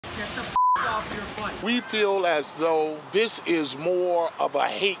We feel as though this is more of a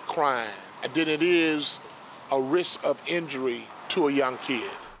hate crime than it is a risk of injury to a young kid.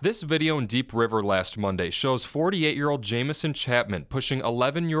 This video in Deep River last Monday shows 48-year-old Jameson Chapman pushing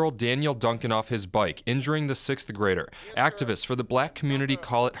 11-year-old Daniel Duncan off his bike, injuring the 6th grader. Activists for the black community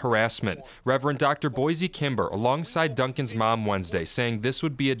call it harassment. Reverend Dr. Boise Kimber alongside Duncan's mom Wednesday, saying this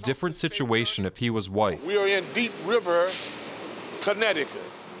would be a different situation if he was white. We are in Deep River, Connecticut,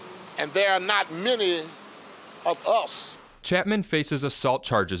 and there are not many of us. Chapman faces assault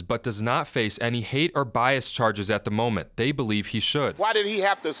charges but does not face any hate or bias charges at the moment. They believe he should. Why did he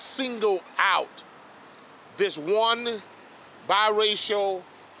have to single out this one biracial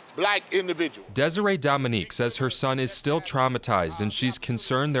black individual? Desiree Dominique says her son is still traumatized and she's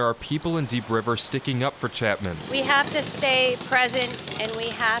concerned there are people in Deep River sticking up for Chapman. We have to stay present and we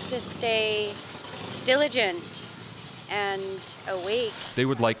have to stay diligent and awake. They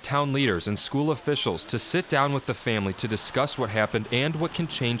would like town leaders and school officials to sit down with the family to discuss what happened and what can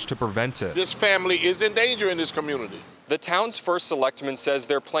change to prevent it. This family is in danger in this community. The town's first selectman says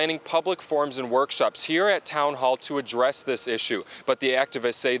they're planning public forums and workshops here at Town Hall to address this issue. But the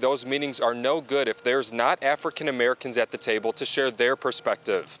activists say those meetings are no good if there's not African Americans at the table to share their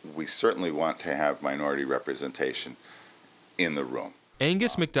perspective. We certainly want to have minority representation in the room.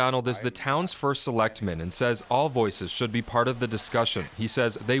 Angus McDonald is the town's first selectman and says all voices should be part of the discussion. He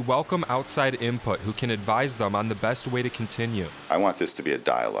says they welcome outside input who can advise them on the best way to continue. I want this to be a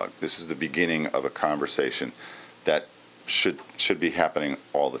dialogue. This is the beginning of a conversation that should be happening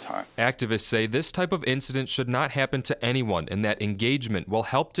all the time. Activists say this type of incident should not happen to anyone and that engagement will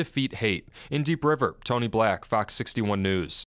help defeat hate. In Deep River, Tony Black, Fox 61 News.